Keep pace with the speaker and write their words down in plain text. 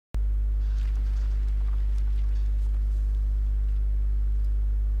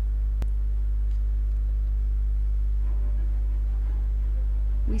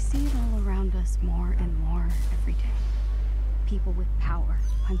see it all around us more and more every day. People with power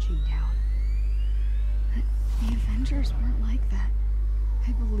punching down. But the Avengers weren't like that.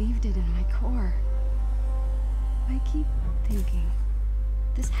 I believed it in my core. I keep thinking,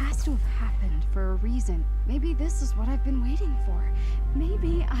 this has to have happened for a reason. Maybe this is what I've been waiting for.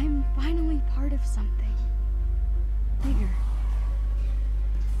 Maybe I'm finally part of something bigger.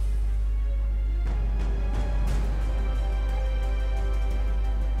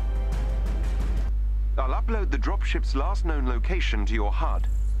 I'll upload the dropship's last known location to your HUD.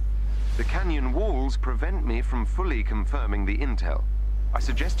 The canyon walls prevent me from fully confirming the intel. I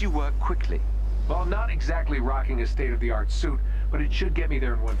suggest you work quickly. Well, I'm not exactly rocking a state-of-the-art suit, but it should get me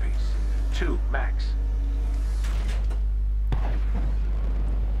there in one piece. 2, max.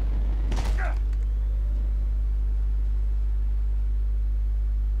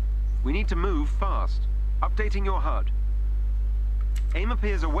 We need to move fast. Updating your HUD. AIM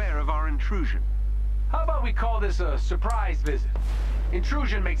appears aware of our intrusion. How about we call this a surprise visit?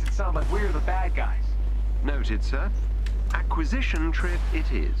 Intrusion makes it sound like we're the bad guys. Noted, sir. Acquisition trip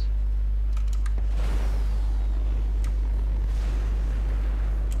it is.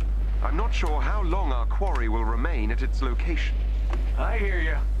 I'm not sure how long our quarry will remain at its location. I hear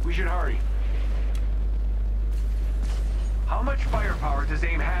you. We should hurry. How much firepower does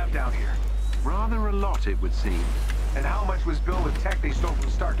AIM have down here? Rather a lot, it would seem. And how much was built with tech they stole from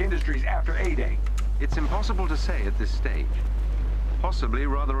Stark Industries after A-Day? It's impossible to say at this stage. Possibly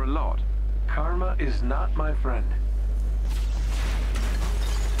rather a lot. Karma is not my friend.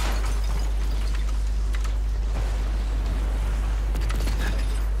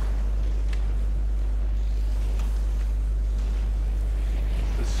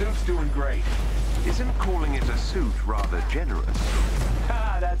 The suit's doing great. Isn't calling it a suit rather generous?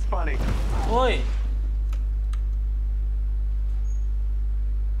 Ha, that's funny. Oi.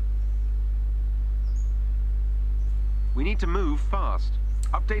 We need to move fast.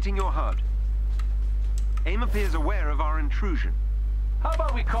 Updating your HUD. AIM appears aware of our intrusion. How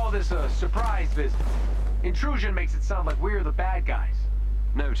about we call this a surprise visit? Intrusion makes it sound like we're the bad guys.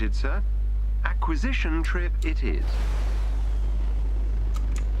 Noted, sir. Acquisition trip it is.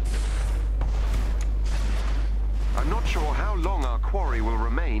 I'm not sure how long our quarry will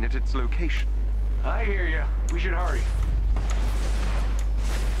remain at its location. I hear you. We should hurry.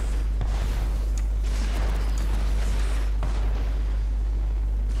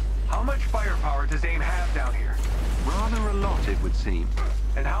 How much firepower does AIM have down here? Rather a lot, it would seem.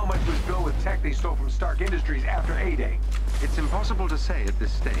 And how much was built with tech they stole from Stark Industries after A-Day? It's impossible to say at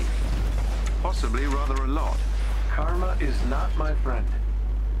this stage. Possibly rather a lot. Karma is not my friend.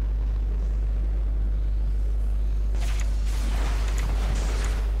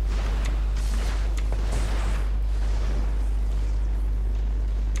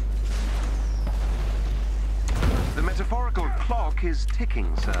 The metaphorical clock is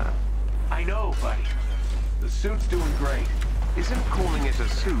ticking, sir. I know, buddy. The suit's doing great. Isn't calling it a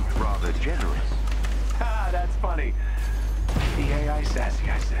suit rather generous? Ha, that's funny. The AI sassy,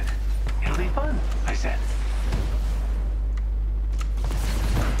 I said. It'll be fun, I said.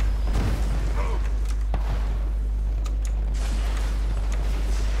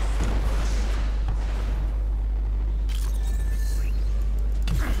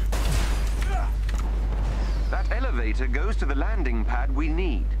 That elevator goes to the landing pad we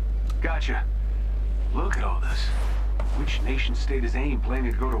need. Gotcha. Look at all this. Which nation-state is AIM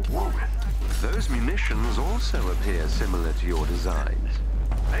planning to go to war with? Those munitions also appear similar to your designs.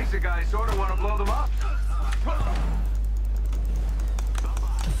 Makes the guy sort of want to blow them up.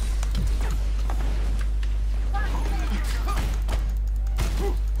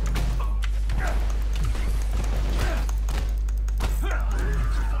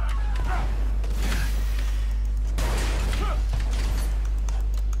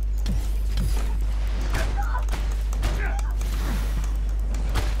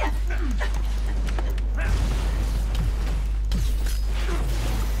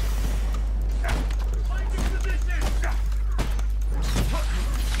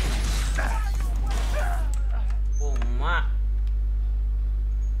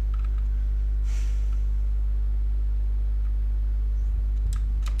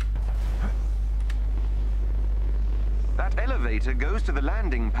 Elevator goes to the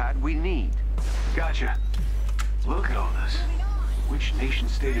landing pad we need. Gotcha. Look at all this. Which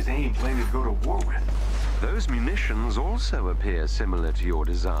nation-state is AIM planning to go to war with? Those munitions also appear similar to your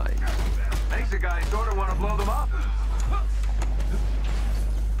design. Makes the guy sort of want to blow them up.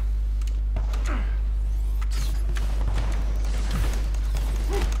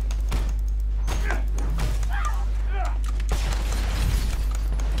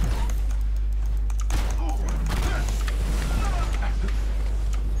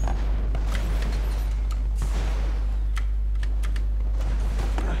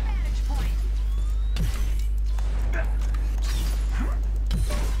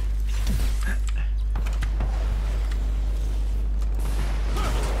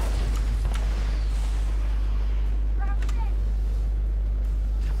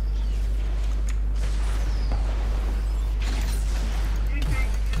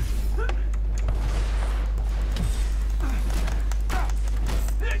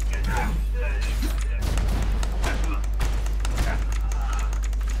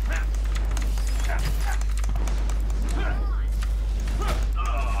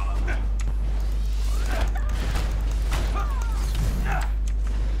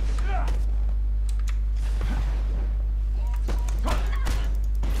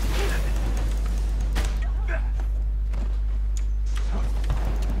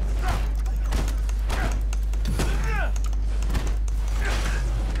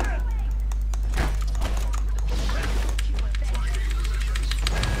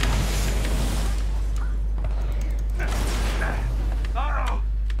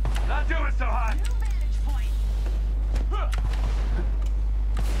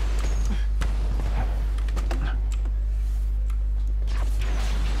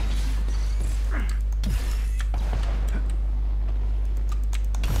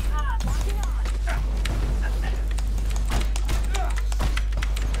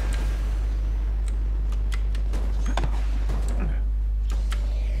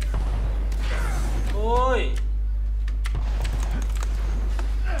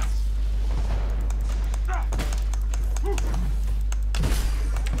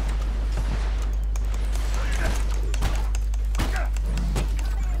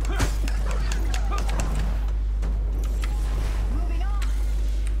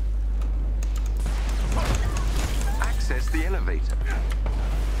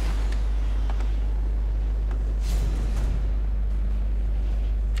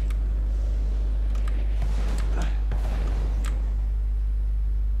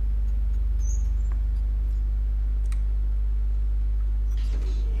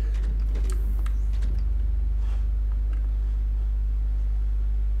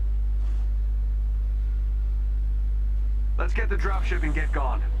 Let's get the dropship and get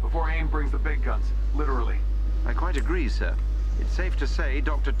gone, before AIM brings the big guns. Literally. I quite agree, sir. It's safe to say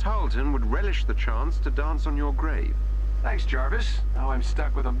Dr. Tarleton would relish the chance to dance on your grave. Thanks, Jarvis. Now I'm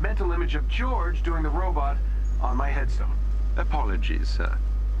stuck with a mental image of George doing the robot on my headstone. Apologies, sir.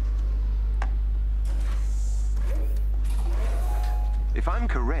 If I'm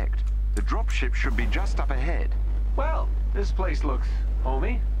correct, the dropship should be just up ahead. Well, this place looks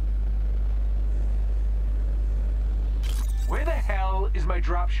homey. Where the hell is my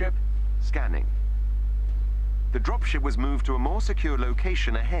dropship? Scanning. The dropship was moved to a more secure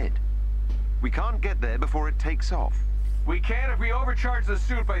location ahead. We can't get there before it takes off. We can if we overcharge the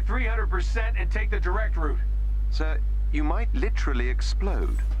suit by 300% and take the direct route. Sir, you might literally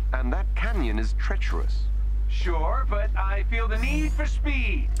explode, and that canyon is treacherous. Sure, but I feel the need for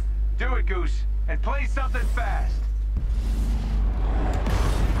speed. Do it, Goose, and play something fast.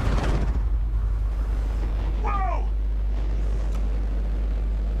 Whoa!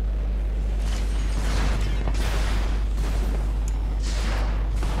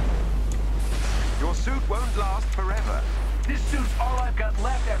 Your suit won't last forever. This suit's all I've got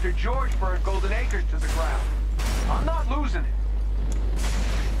left after George burned Golden Acres to the ground. I'm not losing it.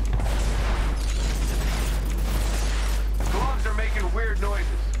 Gloves are making weird noises.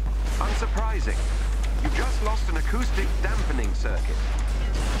 Unsurprising. You just lost an acoustic dampening circuit.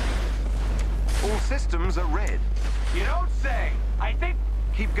 All systems are red. You don't say. I think...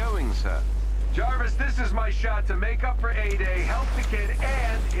 Keep going, sir. Jarvis, this is my shot to make up for A-Day, help the kid,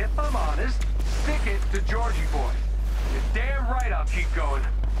 and, if I'm honest, stick it to Georgie boy. You're damn right I'll keep going.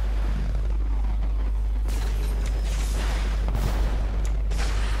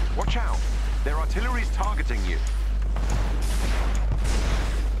 Watch out. Their artillery's targeting you.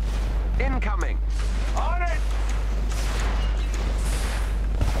 Incoming! On it!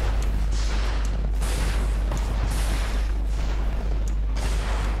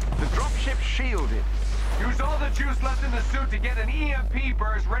 The dropship's shielded. Use all the juice left in the suit to get an EMP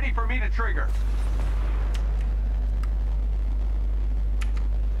burst ready for me to trigger.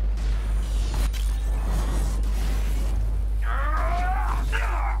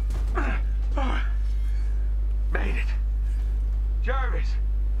 Made it. Jarvis.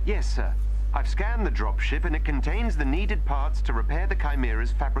 Yes, sir. I've scanned the dropship and it contains the needed parts to repair the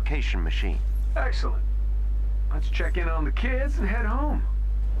Chimera's fabrication machine. Excellent. Let's check in on the kids and head home.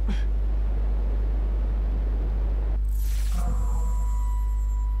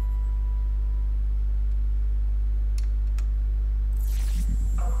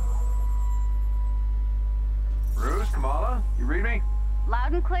 Bruce, Kamala, you read me?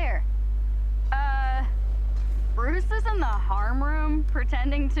 Loud and clear. Bruce is in the harm room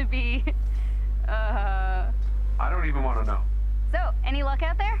pretending to be, I don't even want to know. So, any luck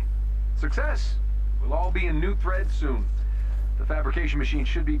out there? Success. We'll all be in new threads soon. The fabrication machine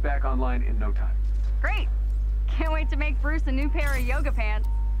should be back online in no time. Great. Can't wait to make Bruce a new pair of yoga pants.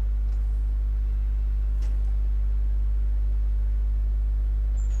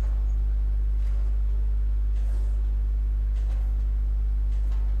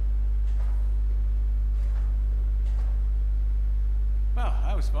 Well,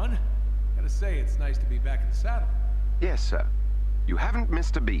 that was fun. Gotta say, it's nice to be back in the saddle. Yes, sir. You haven't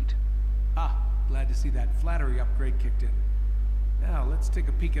missed a beat. Ah, glad to see that flattery upgrade kicked in. Now, let's take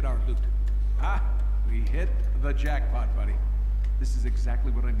a peek at our loot. Ah, we hit the jackpot, buddy. This is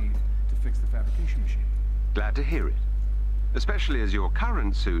exactly what I need to fix the fabrication machine. Glad to hear it. Especially as your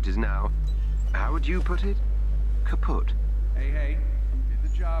current suit is now, how would you put it? Kaput. Hey, did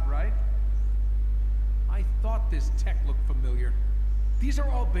the job, right? I thought this tech looked familiar. These are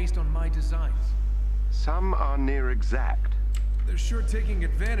all based on my designs. Some are near exact. They're sure taking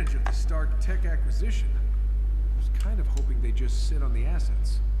advantage of the Stark tech acquisition. I was kind of hoping they just sit on the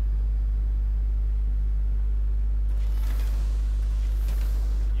assets.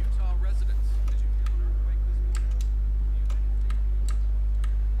 Utah residents, did you feel an earthquake this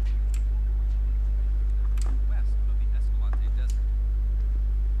morning? West of the Escalante Desert.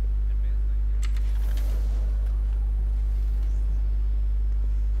 Advanced idea.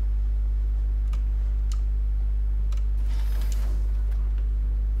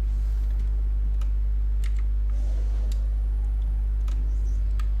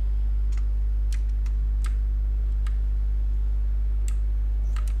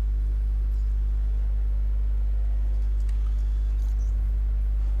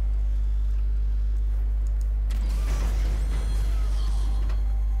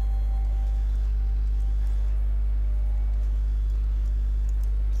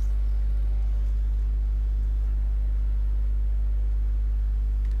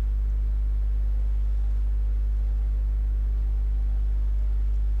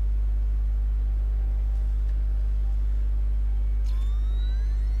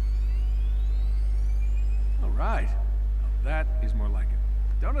 right. Now that is more like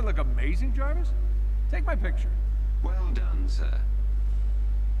it. Don't it look amazing, Jarvis? Take my picture. Well done, sir.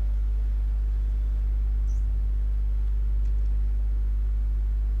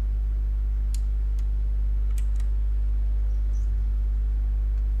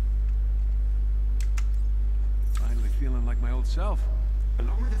 Finally feeling like my old self.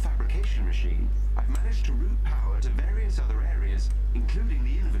 Along with the fabrication machine, I've managed to route power to various other areas, including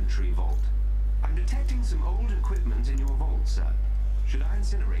the inventory vault. I'm detecting some old equipment in your vault, sir. Should I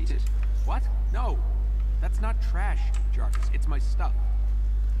incinerate it? What? No. That's not trash, Jarvis. It's my stuff.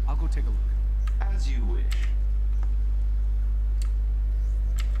 I'll go take a look. As you wish.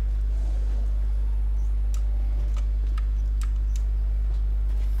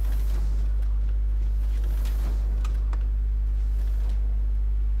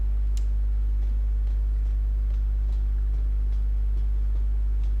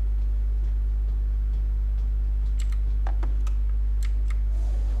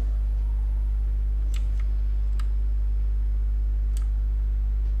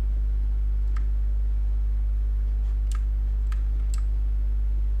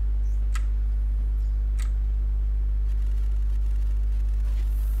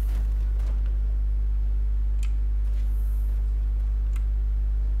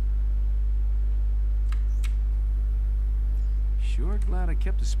 Sure glad I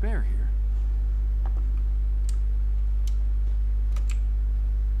kept a spare here.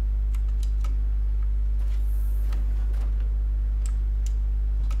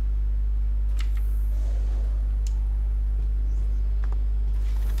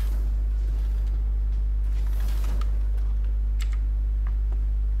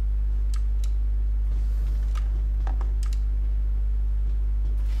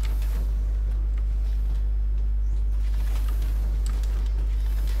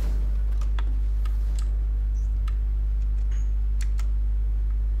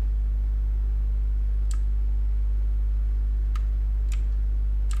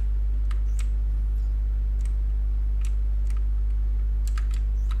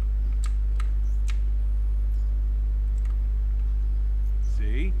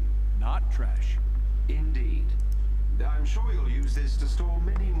 See? Not trash. Indeed. I'm sure you'll use this to store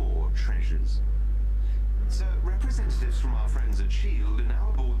many more treasures. Sir, representatives from our friends at S.H.I.E.L.D. are now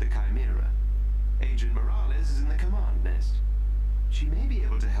aboard the Chimera. Agent Morales is in the command nest. She may be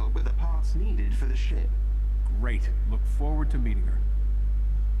able to help with the parts needed for the ship. Great. Look forward to meeting her.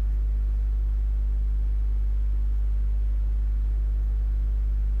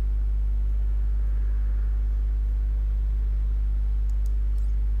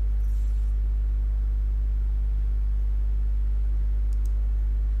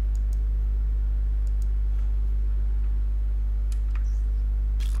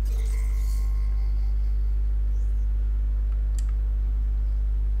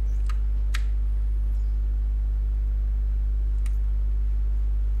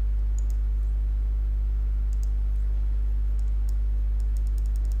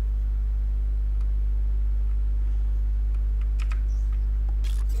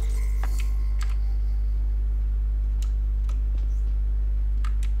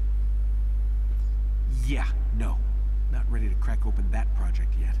 Yeah, no. Not ready to crack open that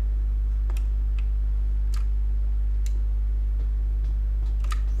project yet.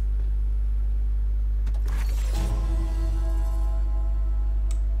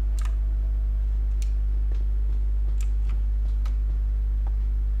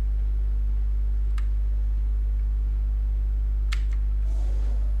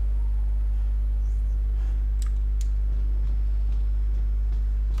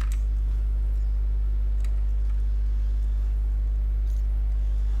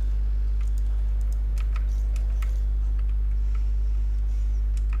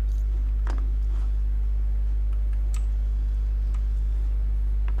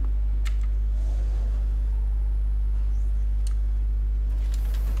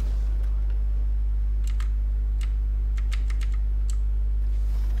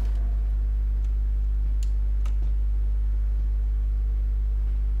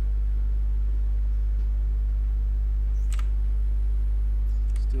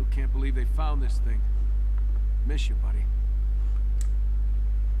 Still can't believe they found this thing. Miss you, buddy.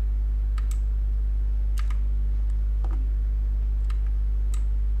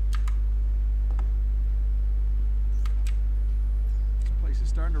 This place is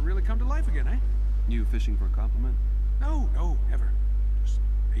starting to really come to life again, eh? You fishing for a compliment? No, never. Just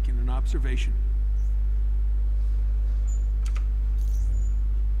making an observation.